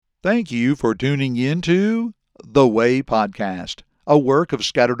Thank you for tuning in to The Way Podcast, a work of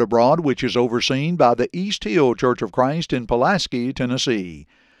Scattered Abroad which is overseen by the East Hill Church of Christ in Pulaski, Tennessee.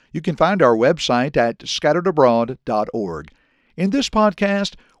 You can find our website at scatteredabroad.org. In this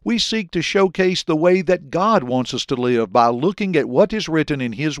podcast, we seek to showcase the way that God wants us to live by looking at what is written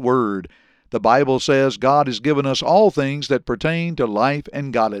in His Word. The Bible says God has given us all things that pertain to life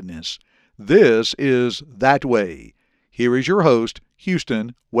and godliness. This is That Way. Here is your host,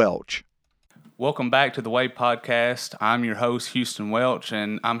 Houston Welch. Welcome back to the Way Podcast. I'm your host, Houston Welch,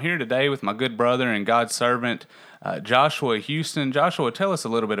 and I'm here today with my good brother and God's servant, Joshua Houston. Joshua, tell us a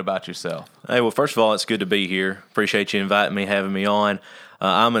little bit about yourself. Hey, well, first of all, it's good to be here. Appreciate you inviting me, having me on.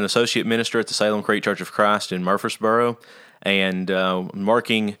 I'm an associate minister at the Salem Creek Church of Christ in Murfreesboro, and I'm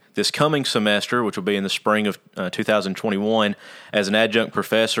working this coming semester, which will be in the spring of 2021, as an adjunct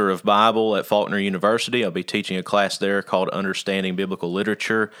professor of Bible at Faulkner University. I'll be teaching a class there called Understanding Biblical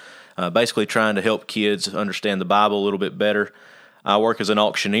Literature, basically trying to help kids understand the Bible a little bit better. I work as an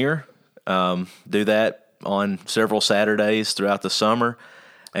auctioneer, do that on several Saturdays throughout the summer,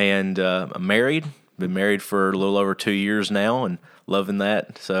 and I'm married. Been married for a little over 2 years now, and loving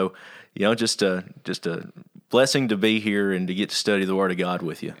that. So, just a blessing to be here and to get to study the Word of God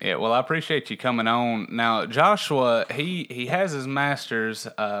with you. Yeah, well, I appreciate you coming on. Now, Joshua, he has his master's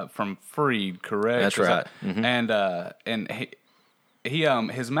from Freed, correct? That's right. Mm-hmm. And he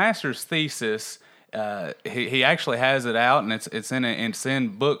his master's thesis. He actually has it out, and it's in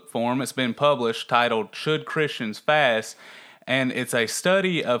book form. It's been published, titled "Should Christians Fast?" And it's a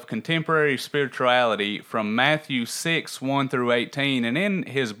study of contemporary spirituality from Matthew 6, 1 through 18. And in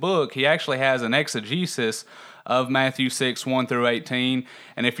his book, he actually has an exegesis of Matthew 6, 1 through 18.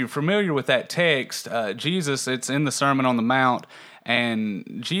 And if you're familiar with that text, Jesus, it's in the Sermon on the Mount, and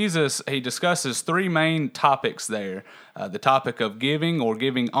Jesus, he discusses three main topics there. The topic of giving or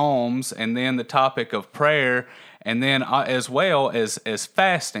giving alms, and then the topic of prayer, and then as well as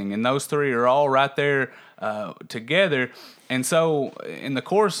fasting. And those three are all right there together. And so in the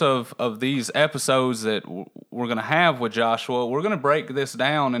course of these episodes that we're going to have with Joshua, we're going to break this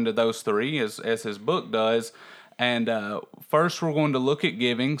down into those three as his book does. And first we're going to look at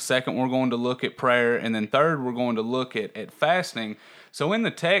giving, second we're going to look at prayer, and then third we're going to look at fasting. So in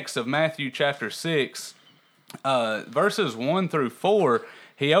the text of Matthew chapter 6, verses 1 through 4,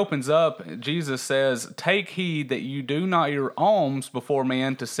 he opens up, Jesus says, "Take heed that you do not your alms before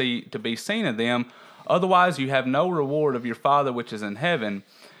men to be seen of them, otherwise you have no reward of your Father which is in heaven.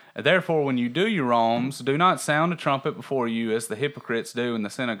 Therefore, when you do your alms, do not sound a trumpet before you, as the hypocrites do in the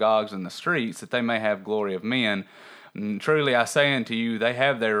synagogues and the streets, that they may have glory of men. And truly I say unto you, they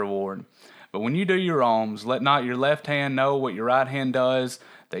have their reward. But when you do your alms, let not your left hand know what your right hand does,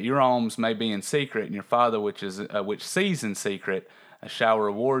 that your alms may be in secret, and your Father which sees in secret shall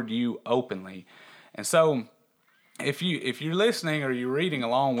reward you openly." And so, if you're listening or you're reading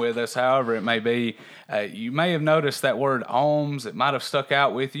along with us, however it may be, you may have noticed that word alms. It might have stuck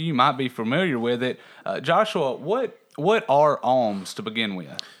out with you. You might be familiar with it. Joshua, what are alms to begin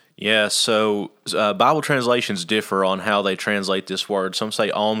with? Yeah, so Bible translations differ on how they translate this word. Some say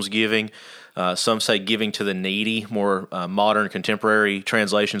almsgiving. Some say giving to the needy. More modern contemporary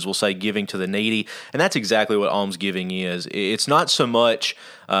translations will say giving to the needy. And that's exactly what almsgiving is. It's not so much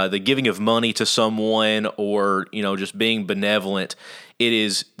the giving of money to someone or, just being benevolent. It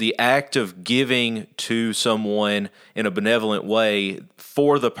is the act of giving to someone in a benevolent way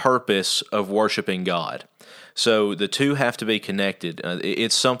for the purpose of worshiping God. So the two have to be connected.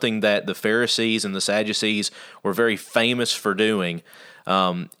 It's something that the Pharisees and the Sadducees were very famous for doing.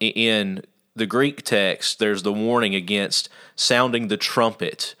 In the Greek text, there's the warning against sounding the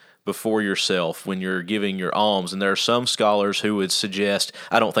trumpet before yourself when you're giving your alms. And there are some scholars who would suggest,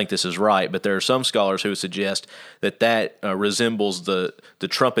 I don't think this is right, but there are some scholars who would suggest that resembles the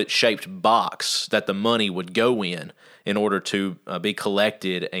trumpet-shaped box that the money would go in order to be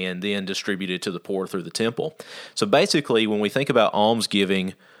collected and then distributed to the poor through the temple. So basically, when we think about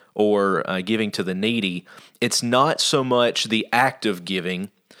almsgiving or giving to the needy, it's not so much the act of giving,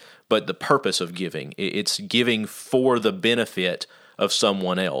 but the purpose of giving. It's giving for the benefit of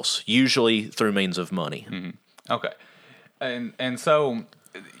someone else, usually through means of money. Mm-hmm. Okay, and so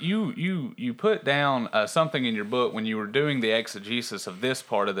you put down something in your book when you were doing the exegesis of this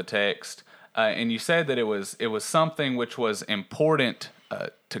part of the text, and you said that it was something which was important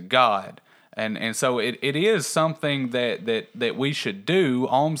to God. And so it is something that we should do.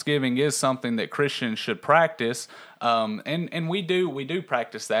 Almsgiving is something that Christians should practice, and we do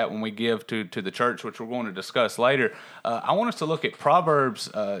practice that when we give to the church, which we're going to discuss later. I want us to look at Proverbs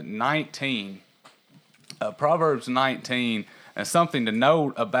 19. Proverbs 19, something to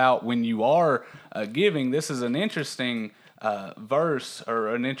note about when you are giving. This is an interesting verse,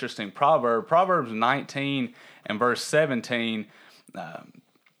 or an interesting proverb. Proverbs 19 and verse 17.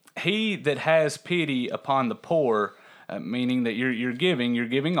 He that has pity upon the poor, meaning that you're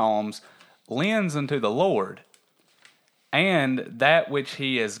giving alms, lends unto the Lord, and that which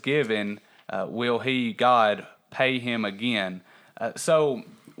he has given will he, God, pay him again. So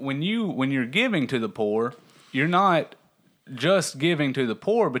when you're giving to the poor, you're not just giving to the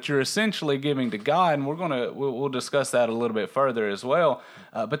poor, but you're essentially giving to God, and we'll discuss that a little bit further as well.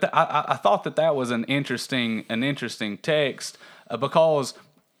 But I thought that was an interesting text because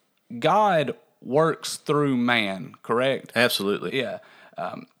God works through man, correct? Absolutely. Yeah.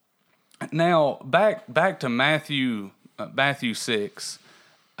 Now back to Matthew 6.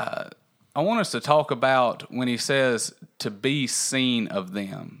 I want us to talk about when he says to be seen of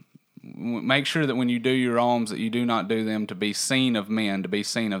them. Make sure that when you do your alms that you do not do them to be seen of men, to be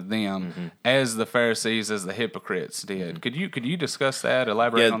seen of them, as the Pharisees, as the hypocrites did. Could you discuss that,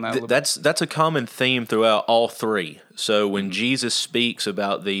 elaborate on that a little bit? That's a common theme throughout all three. So when Jesus speaks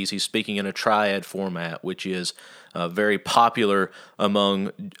about these, he's speaking in a triad format, which is very popular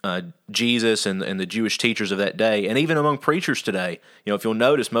among Jesus and the Jewish teachers of that day, and even among preachers today. If you'll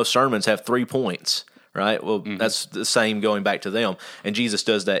notice, most sermons have 3 points. Right? Well, that's the same going back to them. And Jesus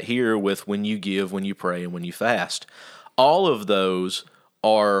does that here with when you give, when you pray, and when you fast. All of those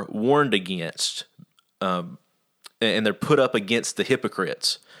are warned against, and they're put up against the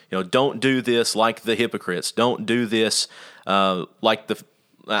hypocrites. Don't do this like the hypocrites. Don't do this like the...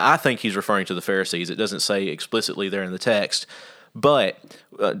 I think he's referring to the Pharisees. It doesn't say explicitly there in the text. But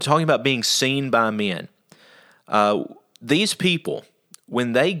talking about being seen by men, these people,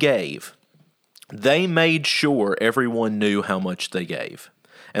 when they gave... they made sure everyone knew how much they gave,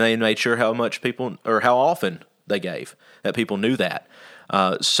 and they made sure how often they gave, that people knew that.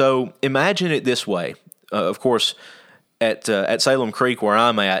 So imagine it this way. Of course, at Salem Creek, where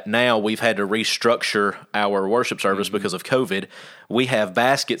I'm at now, we've had to restructure our worship service because of COVID. We have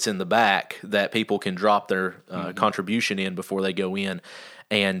baskets in the back that people can drop their contribution in before they go in.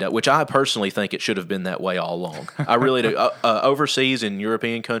 And which I personally think it should have been that way all along. I really do. Overseas in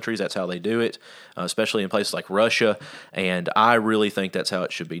European countries, that's how they do it, especially in places like Russia. And I really think that's how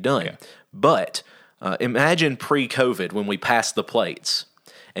it should be done. Yeah. But imagine pre-COVID when we passed the plates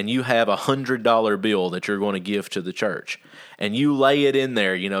and you have a $100 bill that you're going to give to the church. And you lay it in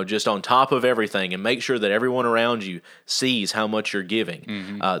there, just on top of everything, and make sure that everyone around you sees how much you're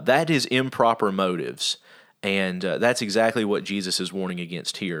giving. That is improper motives. And that's exactly what Jesus is warning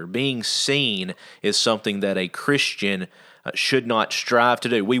against here. Being seen is something that a Christian should not strive to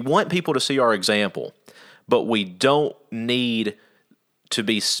do. We want people to see our example, but we don't need to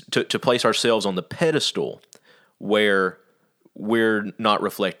place ourselves on the pedestal where we're not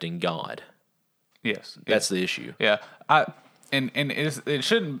reflecting God. Yes, that's the issue. Yeah, it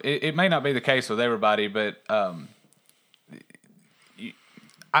shouldn't. It may not be the case with everybody, but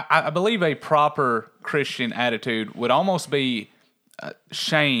I believe a proper Christian attitude would almost be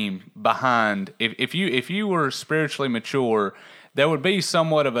shame behind. If you were spiritually mature, there would be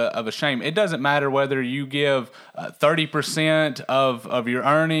somewhat of a shame. It doesn't matter whether you give 30% of your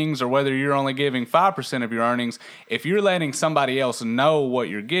earnings or whether you're only giving 5% of your earnings. If you're letting somebody else know what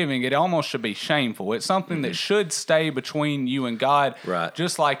you're giving, it almost should be shameful. It's something that should stay between you and God, right?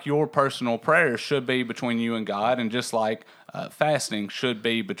 Just like your personal prayers should be between you and God, and just like fasting should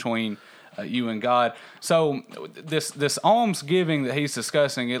be between you and God. So this alms giving that he's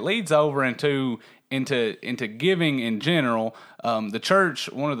discussing, it leads over into giving in general. The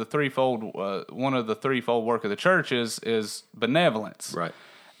church, one of the threefold work of the church is benevolence, right?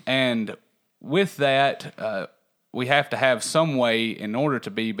 And with that, we have to have some way in order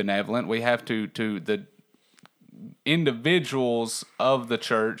to be benevolent. We have to the individuals of the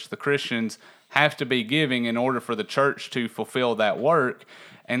church, the Christians, have to be giving in order for the church to fulfill that work.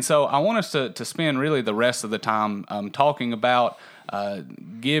 And so I want us to spend really the rest of the time talking about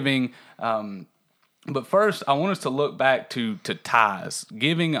giving. But first, I want us to look back to tithes,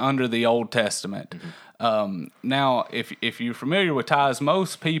 giving under the Old Testament. Now, if you're familiar with tithes,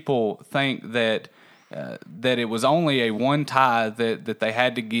 most people think that it was only a one tithe that they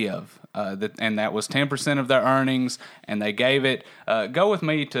had to give, and that was 10% of their earnings, and they gave it. Go with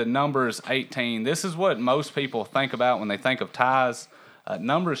me to Numbers 18. This is what most people think about when they think of tithes.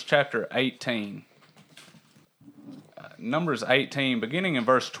 Numbers chapter 18. Numbers 18, beginning in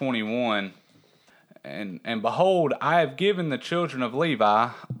verse 21. And behold, I have given the children of Levi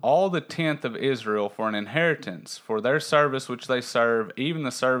all the tenth of Israel for an inheritance, for their service which they serve, even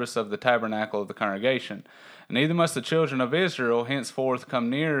the service of the tabernacle of the congregation. Neither must the children of Israel henceforth come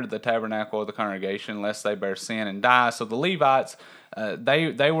near the tabernacle of the congregation, lest they bear sin and die. So the Levites,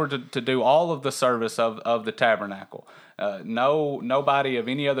 they were to do all of the service of the tabernacle. Nobody of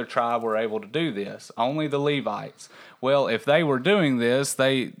any other tribe were able to do this. Only the Levites. Well, if they were doing this,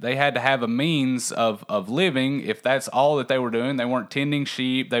 they had to have a means of living. If that's all that they were doing, they weren't tending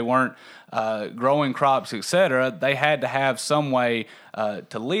sheep, they weren't growing crops, etc. They had to have some way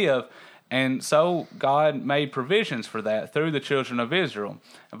to live. And so God made provisions for that through the children of Israel.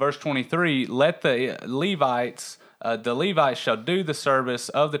 In verse 23, let the Levites shall do the service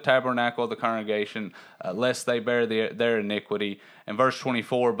of the tabernacle of the congregation, lest they bear their iniquity. In verse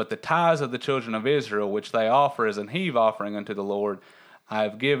 24, but the tithes of the children of Israel, which they offer as an heave offering unto the Lord, I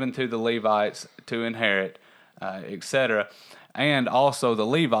have given to the Levites to inherit, etc. And also the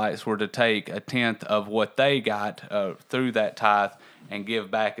Levites were to take a tenth of what they got through that tithe and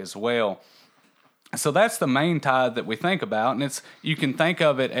give back as well. So that's the main tithe that we think about, and you can think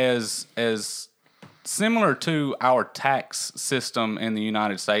of it as similar to our tax system in the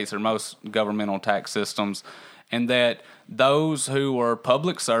United States, or most governmental tax systems, and that those who were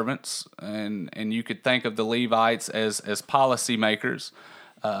public servants, and you could think of the Levites as policymakers,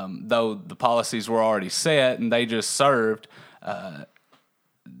 though the policies were already set and they just served.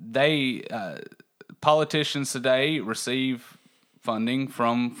 Politicians today receive funding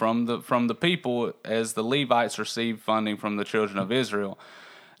from the people, as the Levites receive funding from the children of Israel.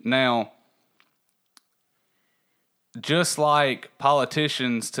 Now, just like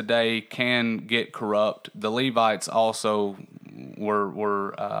politicians today can get corrupt, the Levites also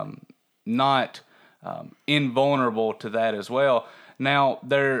were not invulnerable to that as well. Now,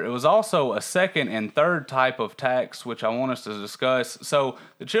 there was also a second and third type of tax, which I want us to discuss. So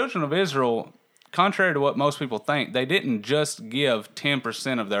the children of Israel, contrary to what most people think, they didn't just give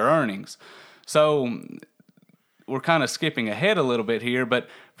 10% of their earnings. So we're kind of skipping ahead a little bit here, but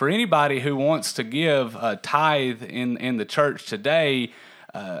for anybody who wants to give a tithe in the church today,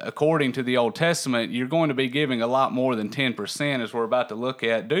 according to the Old Testament, you're going to be giving a lot more than 10%, as we're about to look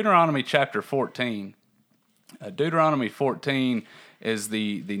at. Deuteronomy chapter 14. Deuteronomy 14 is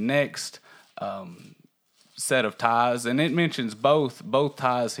the next set of tithes, and it mentions both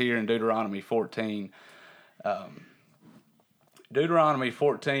tithes here in Deuteronomy 14. Deuteronomy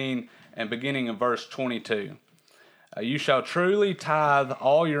 14 and beginning in verse 22. You shall truly tithe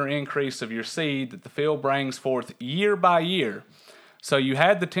all your increase of your seed that the field brings forth year by year. So you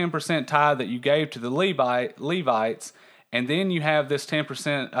had the 10% tithe that you gave to the Levites, and then you have this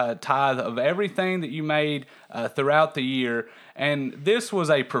 10% tithe of everything that you made throughout the year. And this was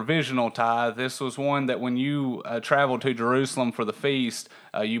a provisional tithe. This was one that when you traveled to Jerusalem for the feast,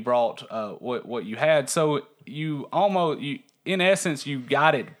 you brought what you had. So in essence, you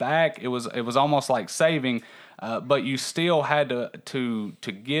got it back. It was almost like saving, but you still had to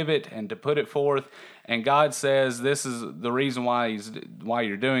give it and to put it forth. And God says this is the reason why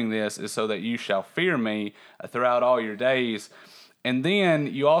you're doing this, is so that you shall fear me throughout all your days. And then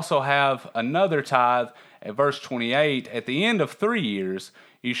you also have another tithe at verse 28. At the end of 3 years,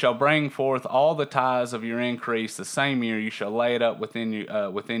 you shall bring forth all the tithes of your increase. The same year you shall lay it up within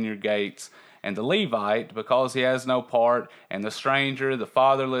your gates. And the Levite, because he has no part, and the stranger, the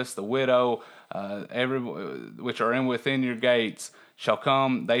fatherless, the widow, which are within your gates, shall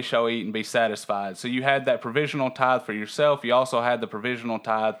come, they shall eat and be satisfied. So you had that provisional tithe for yourself. You also had the provisional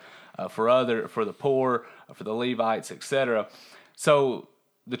tithe for the poor, for the Levites, etc. So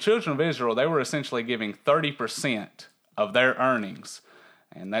the children of Israel, they were essentially giving 30% of their earnings,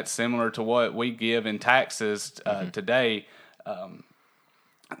 and that's similar to what we give in taxes today.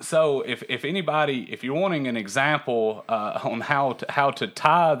 So if you're wanting an example on how to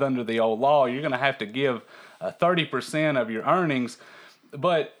tithe under the old law, you're going to have to give 30% of your earnings.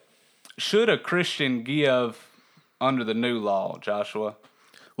 But should a Christian give under the new law, Joshua?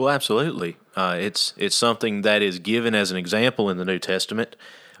 Well, absolutely. It's something that is given as an example in the New Testament.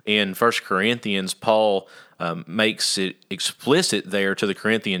 In 1 Corinthians, Paul makes it explicit there to the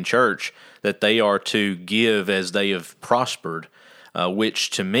Corinthian church that they are to give as they have prospered, which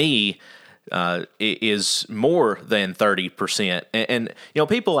to me is more than 30%. And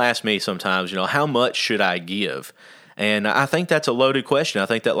people ask me sometimes, how much should I give? And I think that's a loaded question. I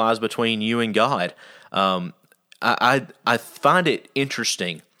think that lies between you and God. I find it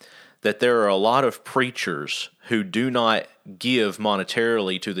interesting that there are a lot of preachers who do not give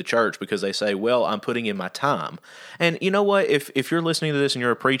monetarily to the church because they say, well, I'm putting in my time. And you know what? If you're listening to this and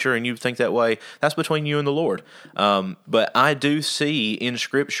you're a preacher and you think that way, that's between you and the Lord. But I do see in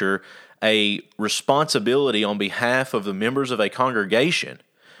Scripture a responsibility on behalf of the members of a congregation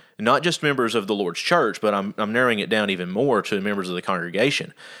not just members of the Lord's church, but I'm narrowing it down even more to members of the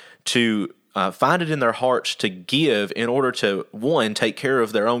congregation, to find it in their hearts to give in order to, one, take care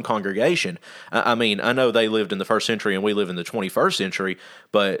of their own congregation. I mean, I know they lived in the first century and we live in the 21st century,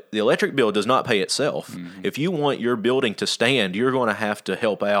 but the electric bill does not pay itself. Mm-hmm. If you want your building to stand, you're going to have to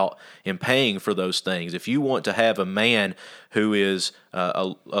help out in paying for those things. If you want to have a man who is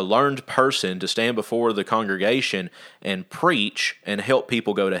a learned person to stand before the congregation and preach and help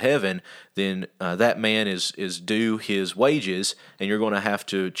people go to heaven, then that man is due his wages, and you're going to have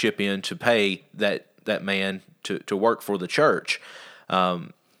to chip in to pay that man to work for the church.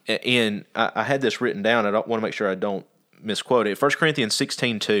 And I had this written down. I don't want to make sure I don't misquote it. 1 Corinthians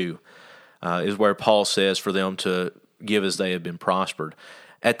 16:2 is where Paul says for them to give as they have been prospered.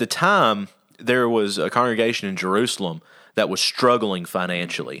 At the time, there was a congregation in Jerusalem that was struggling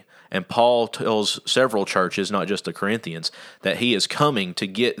financially. And Paul tells several churches, not just the Corinthians, that he is coming to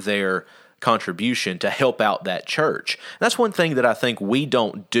get their contribution to help out that church. That's one thing that I think we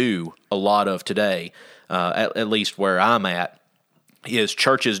don't do a lot of today, at least where I'm at, is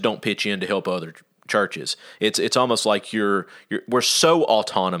churches don't pitch in to help other churches. It's almost like we're so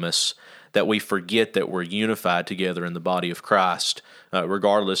autonomous that we forget that we're unified together in the body of Christ,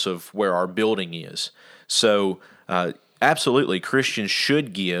 regardless of where our building is. So, absolutely, Christians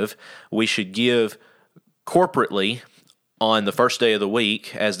should give. We should give corporately on the first day of the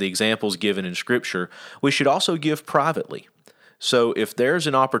week, as the examples given in Scripture. We should also give privately. So if there's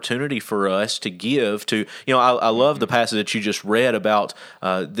an opportunity for us to give to, I love the passage that you just read about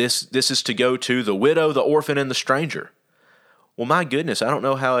this is to go to the widow, the orphan, and the stranger. Well, my goodness, I don't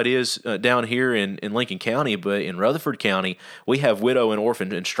know how it is down here in Lincoln County, but in Rutherford County, we have widow and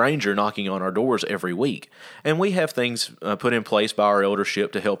orphan and stranger knocking on our doors every week. And we have things put in place by our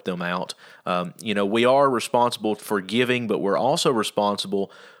eldership to help them out. We are responsible for giving, but we're also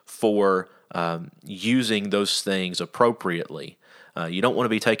responsible for using those things appropriately. You don't want to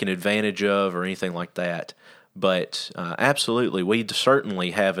be taken advantage of or anything like that. But absolutely, we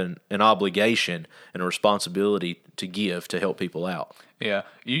certainly have an obligation and a responsibility to give to help people out. Yeah,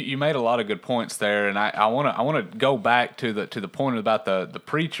 you made a lot of good points there, and I want to go back to the point about the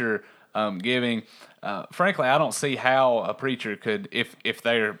preacher giving. Frankly, I don't see how a preacher could, if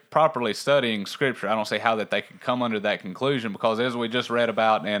they're properly studying Scripture, I don't see how that they could come under that conclusion, because as we just read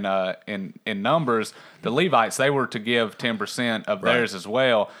about in Numbers, the Levites, they were to give 10% of theirs as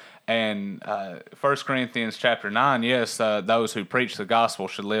well. And 1 Corinthians chapter 9, yes, those who preach the gospel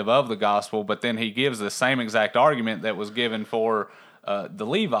should live of the gospel, but then he gives the same exact argument that was given for the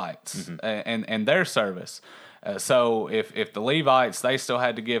Levites and their service. So if the Levites, they still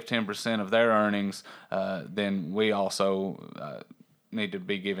had to give 10% of their earnings, then we also need to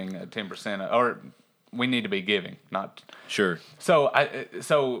be giving 10%, or we need to be giving, not sure. So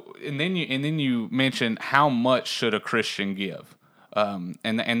and then you mentioned how much should a Christian give.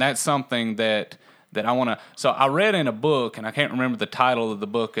 And that's something that I want to. So I read in a book, and I can't remember the title of the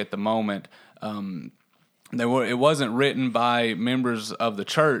book at the moment. It wasn't written by members of the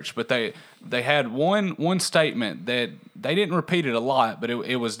church, but they had one statement that they didn't repeat it a lot, but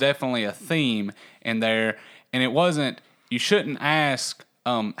it was definitely a theme in there. And it wasn't, you shouldn't ask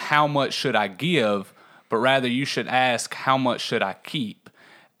how much should I give, but rather you should ask how much should I keep.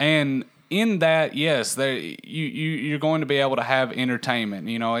 And in that, yes, you're going to be able to have entertainment,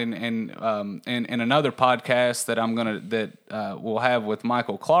 and in another podcast that we'll have with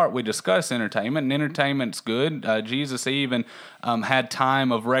Michael Clark, we discuss entertainment, and entertainment's good. Jesus even had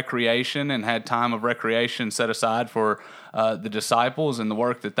time of recreation and had time of recreation set aside for the disciples and the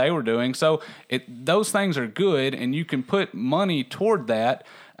work that they were doing. So those things are good, and you can put money toward that,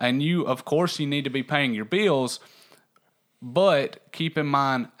 and of course, you need to be paying your bills. But keep in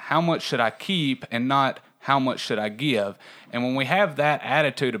mind, how much should I keep and not how much should I give? And when we have that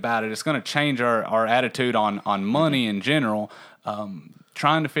attitude about it, it's going to change our attitude on money in general,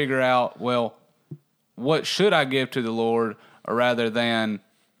 trying to figure out, well, what should I give to the Lord, or rather than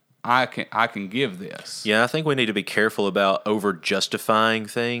I can give this. Yeah, I think we need to be careful about over-justifying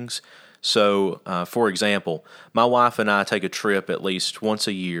things. So, for example, my wife and I take a trip at least once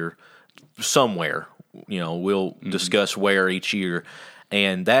a year somewhere. We'll discuss where each year,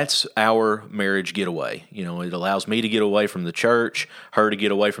 and that's our marriage getaway. It allows me to get away from the church, her to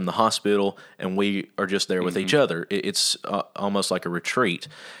get away from the hospital, and we are just there with each other. It's almost like a retreat,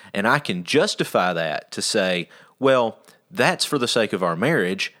 and I can justify that to say, well, that's for the sake of our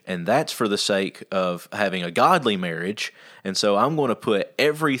marriage, and that's for the sake of having a godly marriage. And so I'm going to put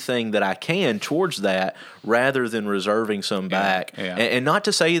everything that I can towards that rather than reserving some back. Yeah. And not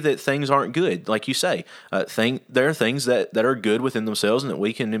to say that things aren't good. Like you say, there are things that are good within themselves and that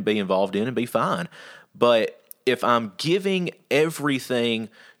we can be involved in and be fine. But if I'm giving everything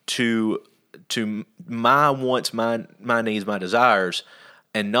to my wants, my needs, my desires,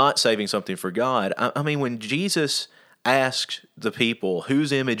 and not saving something for God, I mean, when Jesus asked the people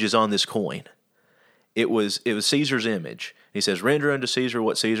whose image is on this coin, it was Caesar's image. He says, "Render unto Caesar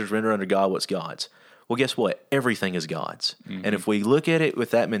what Caesar's, render unto God what's God's." Well, guess what? Everything is God's. Mm-hmm. And if we look at it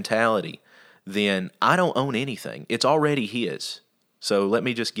with that mentality, then I don't own anything. It's already His. So let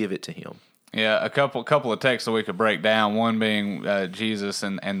me just give it to Him. Yeah, a couple of texts that we could break down. One being Jesus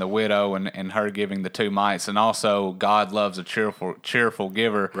and the widow and her giving the 2 mites, and also God loves a cheerful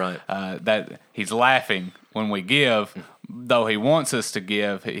giver. Right. That He's laughing when we give, though He wants us to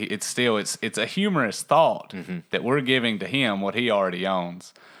give. It's a humorous thought that we're giving to Him what He already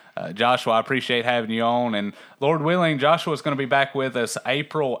owns. Joshua, I appreciate having you on, and Lord willing, Joshua's going to be back with us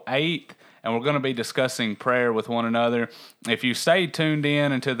April 8th. And we're going to be discussing prayer with one another. If you stayed tuned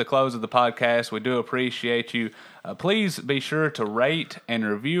in until the close of the podcast, we do appreciate you. Please be sure to rate and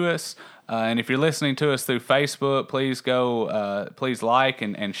review us. And if you're listening to us through Facebook, please like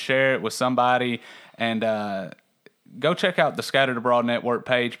and share it with somebody. And go check out the Scattered Abroad Network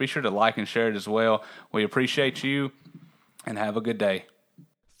page. Be sure to like and share it as well. We appreciate you, and have a good day.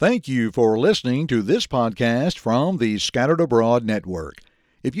 Thank you for listening to this podcast from the Scattered Abroad Network.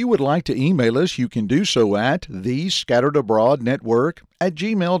 If you would like to email us, you can do so at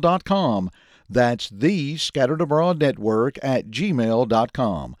thescatteredabroadnetwork@gmail.com. That's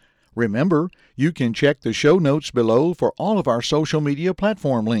thescatteredabroadnetwork@gmail.com. Remember, you can check the show notes below for all of our social media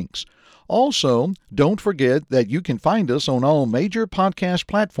platform links. Also, don't forget that you can find us on all major podcast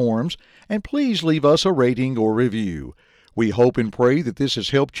platforms, and please leave us a rating or review. We hope and pray that this has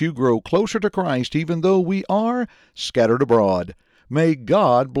helped you grow closer to Christ even though we are scattered abroad. May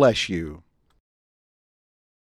God bless you.